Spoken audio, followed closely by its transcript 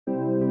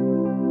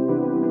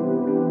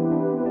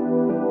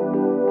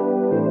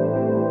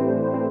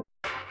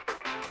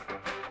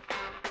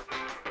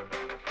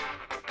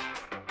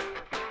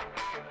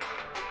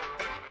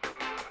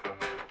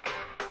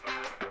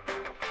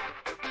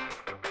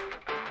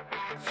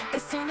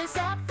turn this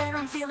up and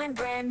I'm feeling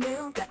brand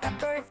new. Got that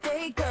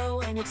birthday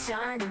glow and it's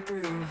shining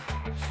through.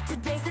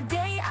 Today's the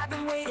day I've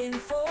been waiting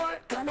for.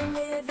 Gonna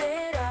live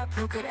it up,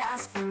 who could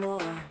ask for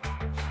more?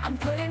 I'm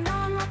putting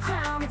on my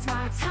crown, it's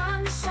my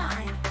time to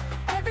shine.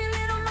 Every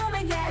little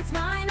moment, yeah, it's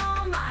mine,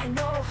 all mine.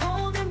 No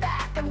holding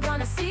back, I'm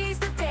gonna seize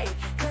the day.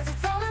 Cause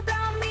it's all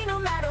about me, no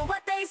matter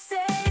what they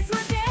say. It's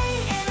my day,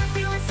 and I'm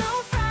feeling so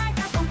fine.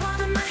 Got the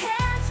world in my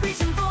hands,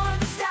 reaching for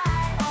the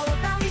sky. All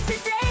about me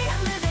today,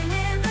 I'm living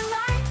in the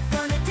light.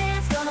 Gonna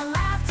dance, gonna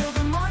laugh till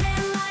the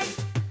morning light.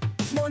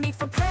 No need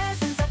for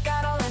presents, I've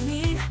got all I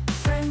need.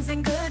 Friends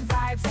and good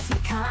vibes, that's my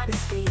kind of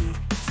speed.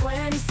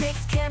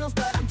 26 candles,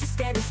 but I'm just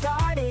getting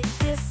started.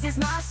 This is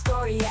my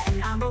story, yeah,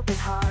 and I'm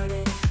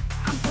open-hearted.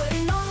 I'm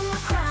putting on my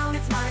crown,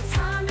 it's my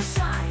time to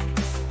shine.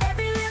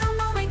 Every little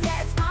moment,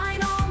 yeah, it's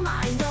mine, all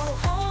mine. No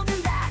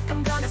holding back,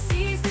 I'm gonna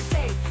seize the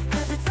day.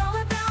 Cause it's all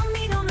about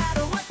me, no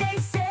matter what they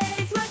say.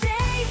 It's my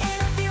day,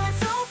 and I'm feeling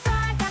so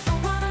fine. Got the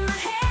world in my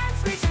hands,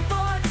 reaching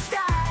for the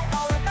sky.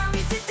 All about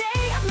me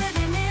today, I'm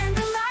living in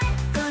the light.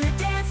 Gonna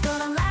dance,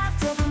 gonna laugh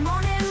till the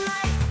morning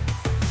light.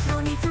 No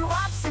need through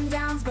ups and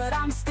downs, but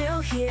I'm still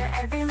here.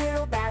 Every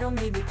little battle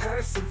made me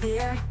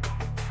persevere.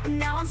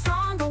 Now I'm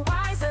stronger,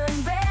 wiser,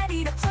 and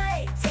ready to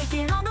play.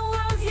 Taking on the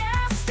world,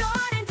 yeah,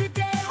 starting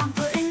today. I'm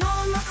putting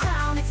on my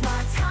crown, it's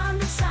my time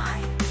to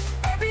shine.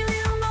 Every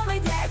little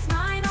moment, yeah, it's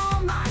mine,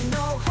 all mine.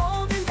 No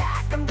holding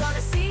back, I'm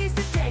gonna seize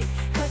the day.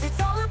 Cause it's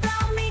all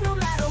about me, no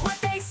matter what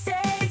they say.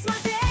 It's my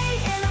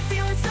day, and I'm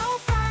feeling so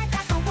fine.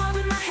 Got the world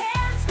in my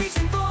hands,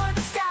 reaching for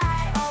the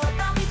sky. All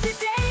about me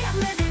today, I'm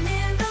living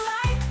in the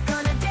light.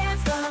 Gonna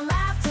dance, gonna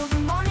laugh till the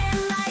morning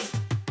light.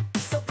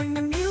 So bring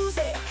the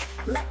music,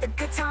 let the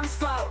good times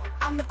flow.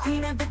 I'm the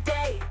queen of the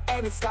day,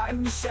 and it's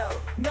starting to show.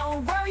 No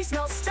worries,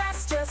 no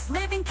stress, just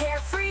living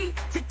carefree.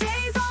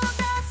 Today's all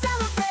about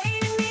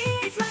celebrating me.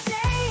 It's my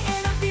day,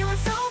 and I'm feeling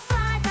so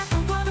fine. Got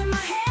the world in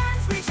my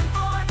hands, reaching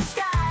for the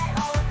sky.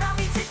 All about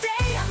me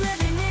today, I'm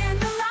living in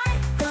the light.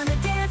 Gonna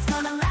dance,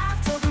 gonna laugh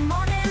till the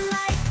morning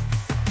light.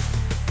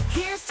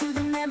 Here's to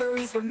the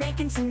memories we're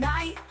making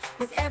tonight.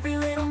 With every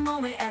little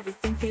moment,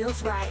 everything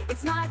feels right.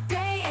 It's my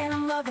day, and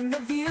I'm loving the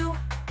view.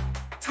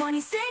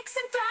 26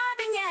 and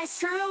thriving, yeah, it's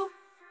true.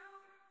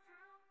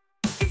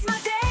 It's my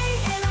day,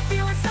 and I'm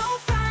feeling so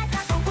fine.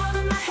 Got the world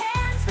in my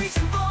hands,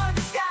 reaching for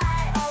the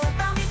sky. All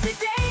about me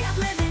today, I'm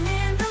living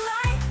in the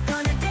light.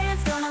 Gonna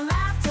dance, gonna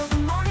laugh till the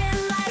morning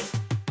light.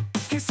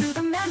 Here's to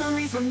the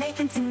memories we're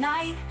making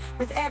tonight.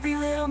 With every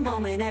little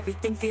moment,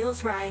 everything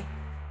feels right.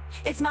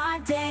 It's my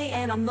day,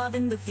 and I'm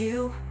loving the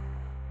view.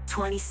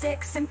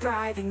 26 and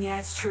thriving, yeah,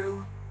 it's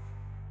true.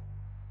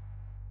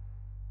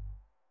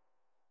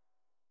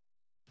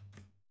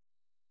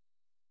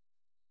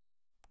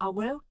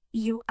 Although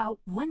you out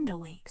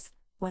wonderlings,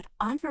 what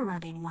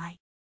unforgetting light.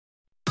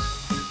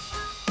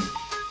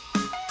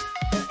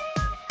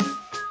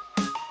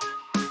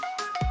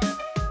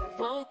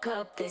 Woke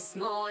up this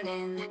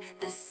morning,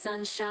 the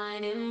sun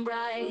shining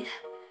bright.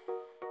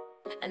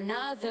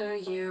 Another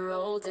year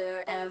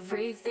older,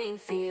 everything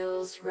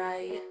feels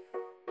right.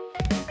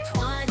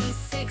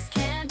 26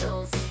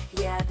 candles,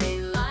 yeah, they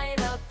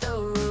light up the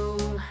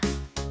room.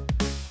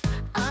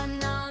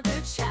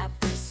 Another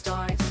chapter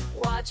starts,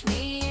 watch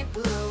me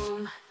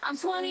bloom. I'm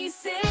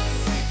 26,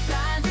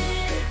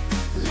 thriving,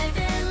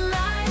 living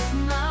life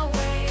my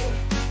way.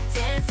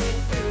 Dancing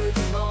through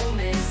the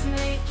moments,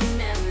 making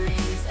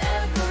memories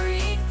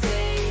every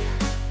day.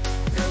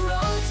 The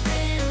road's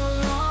been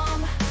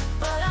long,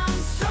 but I'm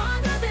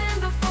stronger than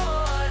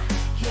before.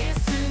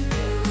 Here's to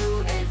new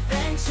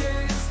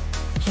adventures,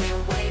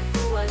 can't wait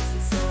for what's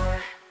in store.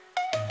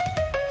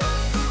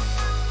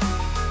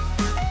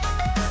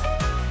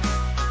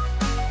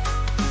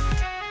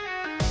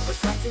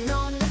 Reflecting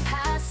on the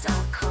past,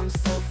 I've come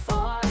so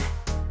far.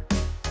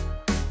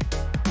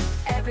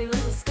 Every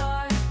little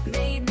scar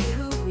made me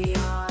who we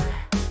are.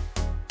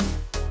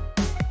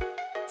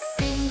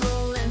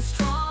 Single and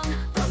strong,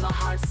 but my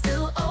heart's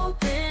still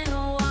open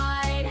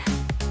wide.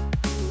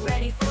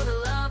 Ready for the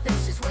love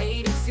that's just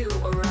waiting to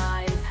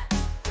arrive.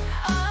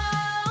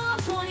 Oh,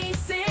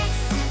 26,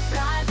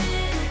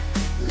 thriving,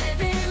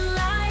 living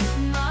life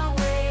my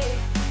way.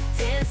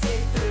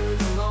 Dancing through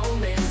the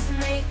moments,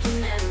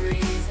 making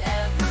memories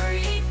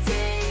every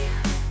day.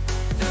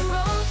 The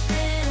road's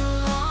been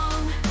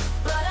long,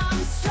 but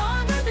I'm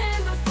stronger than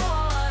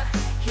before.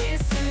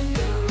 Here's to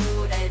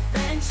new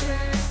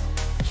adventures,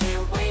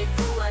 can't wait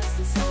for what's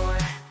in store.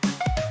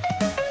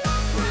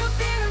 Root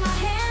beer in my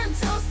hand,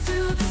 toast to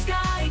the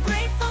sky.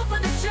 Grateful for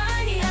the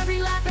journey,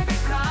 every laugh, every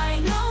cry.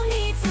 No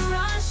need to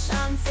rush,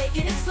 I'm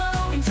taking it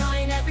slow.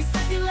 Enjoying every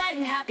second,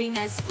 letting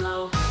happiness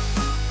flow.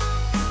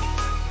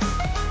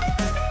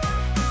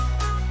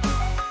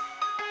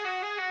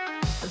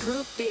 A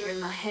root beer in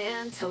my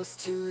hand, toast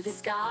to the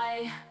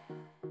sky.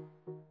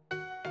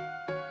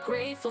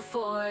 Grateful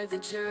for the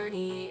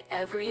journey,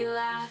 every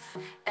laugh,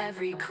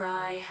 every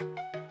cry.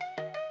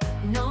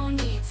 No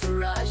need to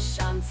rush,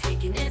 I'm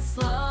taking it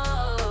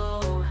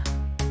slow.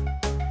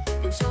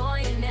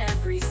 Enjoying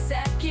every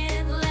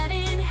second,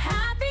 letting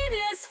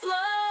happiness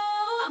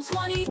flow. I'm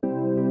 20.